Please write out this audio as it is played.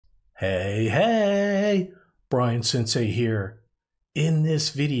Hey, Brian Sensei here. In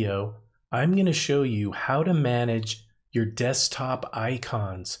this video, I'm going to show you how to manage your desktop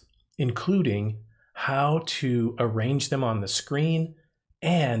icons, including how to arrange them on the screen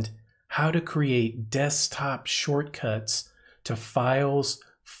and how to create desktop shortcuts to files,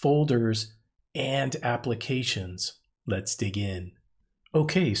 folders, and applications. Let's dig in.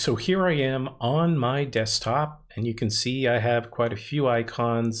 Okay, so here I am on my desktop, and you can see I have quite a few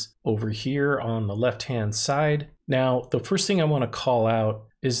icons over here on the left-hand side. Now, the first thing I want to call out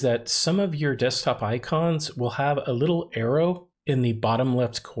is that some of your desktop icons will have a little arrow in the bottom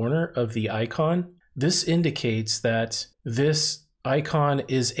left corner of the icon. This indicates that this icon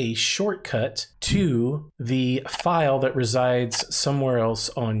is a shortcut to the file that resides somewhere else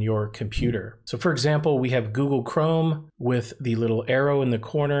on your computer. So for example, we have Google Chrome with the little arrow in the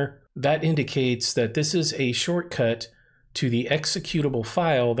corner. That indicates that this is a shortcut to the executable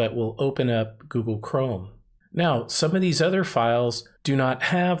file that will open up Google Chrome. Now, some of these other files do not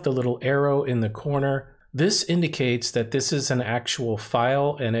have the little arrow in the corner. This indicates that this is an actual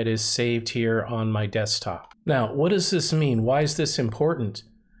file and it is saved here on my desktop. Now, what does this mean? Why is this important?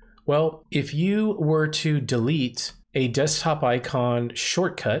 Well, if you were to delete a desktop icon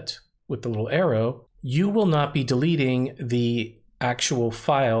shortcut with the little arrow, you will not be deleting the actual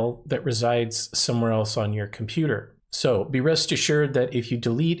file that resides somewhere else on your computer. So be rest assured that if you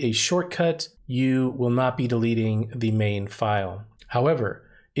delete a shortcut, you will not be deleting the main file. However,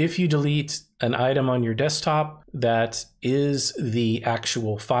 if you delete an item on your desktop that is the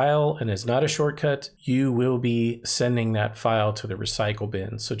actual file and is not a shortcut, you will be sending that file to the recycle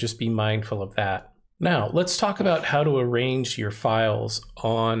bin. So just be mindful of that. Now, let's talk about how to arrange your files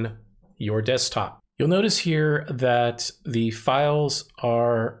on your desktop. You'll notice here that the files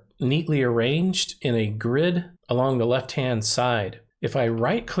are neatly arranged in a grid along the left-hand side. If I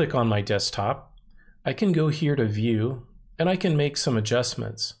right-click on my desktop, I can go here to View, and I can make some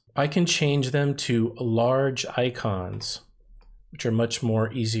adjustments. I can change them to large icons, which are much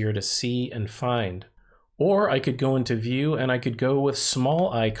more easier to see and find. Or I could go into View and I could go with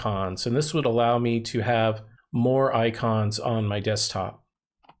small icons, and this would allow me to have more icons on my desktop.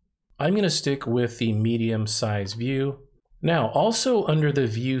 I'm going to stick with the medium size view. Now, also under the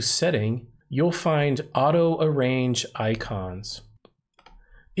View setting, you'll find Auto Arrange Icons.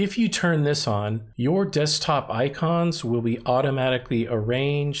 If you turn this on, your desktop icons will be automatically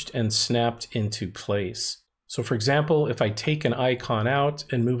arranged and snapped into place. So for example, if I take an icon out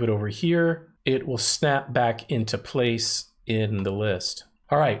and move it over here, it will snap back into place in the list.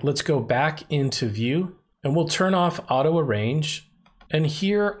 All right, let's go back into View and we'll turn off Auto Arrange. And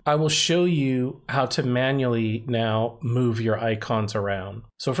here I will show you how to manually now move your icons around.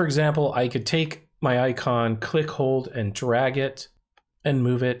 So for example, I could take my icon, click, hold, and drag it and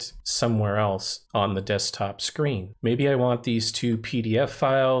move it somewhere else on the desktop screen. Maybe I want these two PDF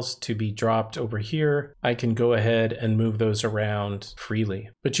files to be dropped over here. I can go ahead and move those around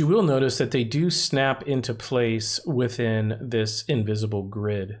freely. But you will notice that they do snap into place within this invisible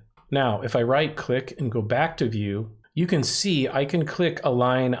grid. Now, if I right-click and go back to View, you can see I can click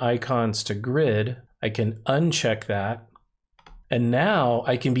Align Icons to Grid. I can uncheck that. And now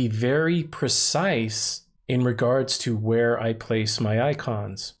I can be very precise in regards to where I place my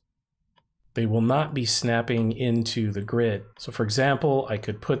icons. They will not be snapping into the grid. So for example, I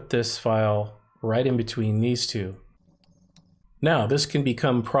could put this file right in between these two. Now, this can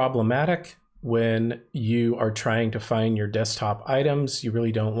become problematic when you are trying to find your desktop items. You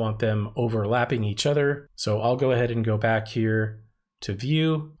really don't want them overlapping each other. So I'll go ahead and go back here to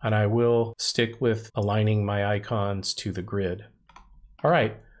View, and I will stick with aligning my icons to the grid. All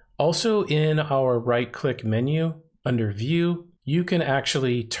right. Also in our right-click menu under View, you can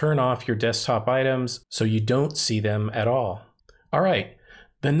actually turn off your desktop items so you don't see them at all. All right,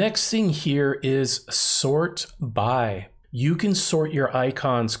 the next thing here is Sort By. You can sort your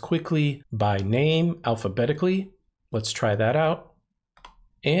icons quickly by name alphabetically. Let's try that out.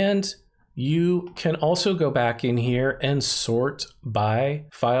 And you can also go back in here and sort by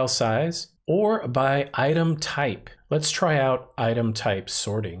file size or by item type. Let's try out item type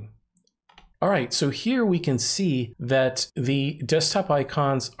sorting. All right, so here we can see that the desktop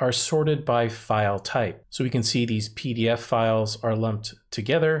icons are sorted by file type. So we can see these PDF files are lumped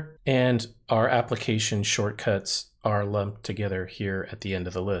together and our application shortcuts are lumped together here at the end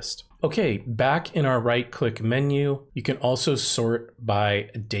of the list. Okay, back in our right-click menu, you can also sort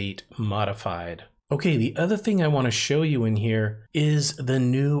by date modified. Okay, the other thing I want to show you in here is the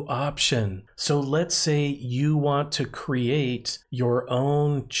new option. So let's say you want to create your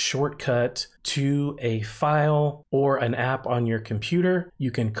own shortcut to a file or an app on your computer.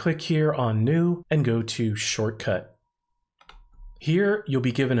 You can click here on New and go to Shortcut. Here you'll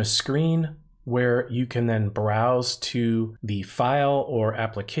be given a screen where you can then browse to the file or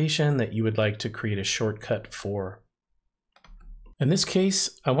application that you would like to create a shortcut for. In this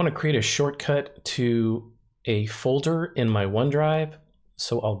case, I want to create a shortcut to a folder in my OneDrive.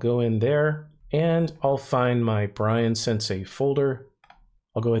 So I'll go in there and I'll find my Brian Sensei folder.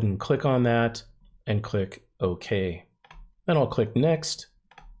 I'll go ahead and click on that and click OK. Then I'll click Next.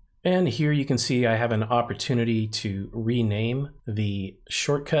 And here you can see I have an opportunity to rename the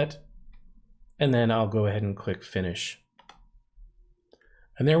shortcut. And then I'll go ahead and click Finish.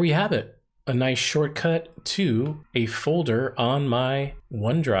 And there we have it. A nice shortcut to a folder on my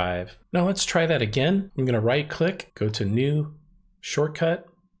OneDrive. Now let's try that again. I'm going to right click, go to New, Shortcut.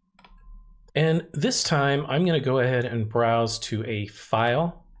 And this time I'm going to go ahead and browse to a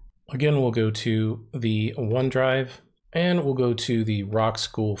file. Again, we'll go to the OneDrive and we'll go to the Rock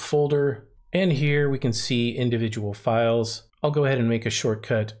School folder. And here we can see individual files. I'll go ahead and make a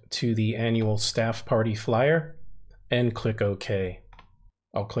shortcut to the annual staff party flyer and click OK.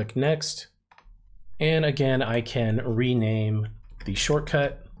 I'll click Next. And again, I can rename the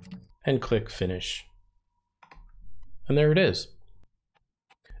shortcut and click Finish. And there it is.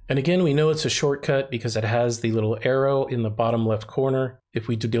 And again, we know it's a shortcut because it has the little arrow in the bottom left corner. If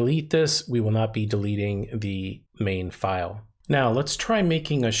we delete this, we will not be deleting the main file. Now let's try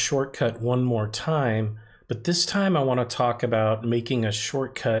making a shortcut one more time, but this time I want to talk about making a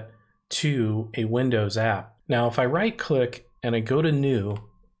shortcut to a Windows app. Now, if I right click and I go to New,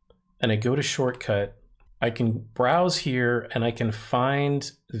 and I go to Shortcut, I can browse here and I can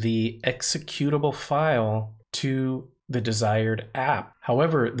find the executable file to the desired app.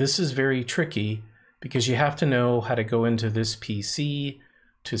 However, this is very tricky because you have to know how to go into this PC,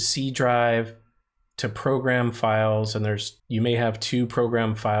 to C drive, to program files, and you may have 2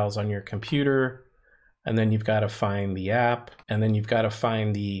 program files on your computer, and then you've got to find the app, and then you've got to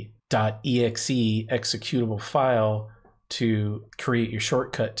find the .exe executable file to create your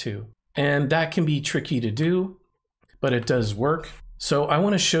shortcut to. And that can be tricky to do, but it does work. So I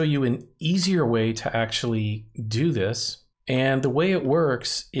want to show you an easier way to actually do this. And the way it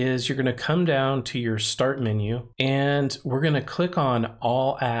works is you're going to come down to your Start menu and we're going to click on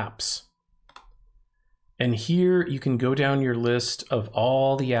All Apps. And here you can go down your list of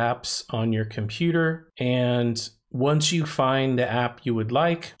all the apps on your computer. And once you find the app you would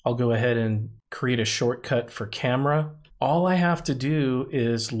like, I'll go ahead and create a shortcut for camera. All I have to do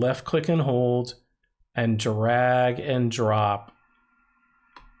is left click and hold and drag and drop,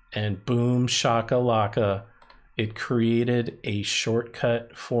 and boom shakalaka, it created a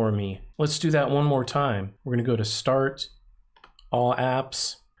shortcut for me. Let's do that one more time. We're gonna go to Start, All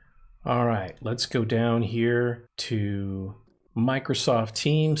Apps. All right, let's go down here to Microsoft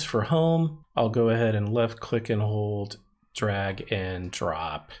Teams for home. I'll go ahead and left click and hold, drag and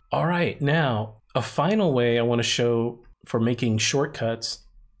drop. All right, now a final way I want to show for making shortcuts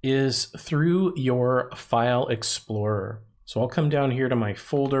is through your File Explorer. So I'll come down here to my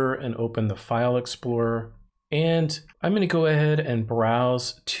folder and open the File Explorer. And I'm going to go ahead and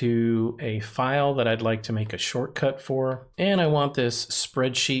browse to a file that I'd like to make a shortcut for. And I want this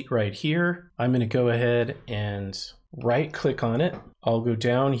spreadsheet right here. I'm going to go ahead and right click on it. I'll go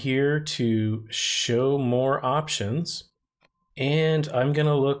down here to Show More Options. And I'm going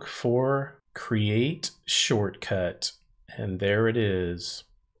to look for Create Shortcut. And there it is.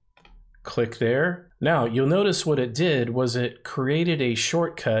 Click there. Now you'll notice what it did was it created a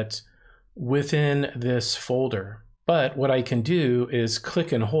shortcut within this folder. But what I can do is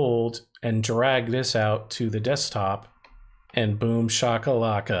click and hold and drag this out to the desktop, and boom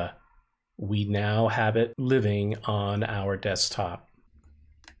shakalaka, we now have it living on our desktop.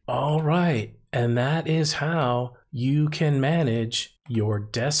 All right, and that is how you can manage your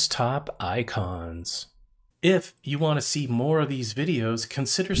desktop icons. If you want to see more of these videos,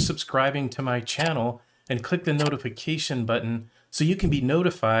 consider subscribing to my channel and click the notification button so you can be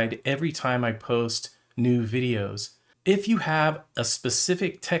notified every time I post new videos. If you have a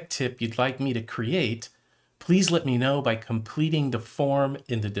specific tech tip you'd like me to create, please let me know by completing the form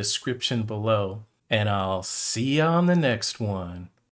in the description below. And I'll see you on the next one.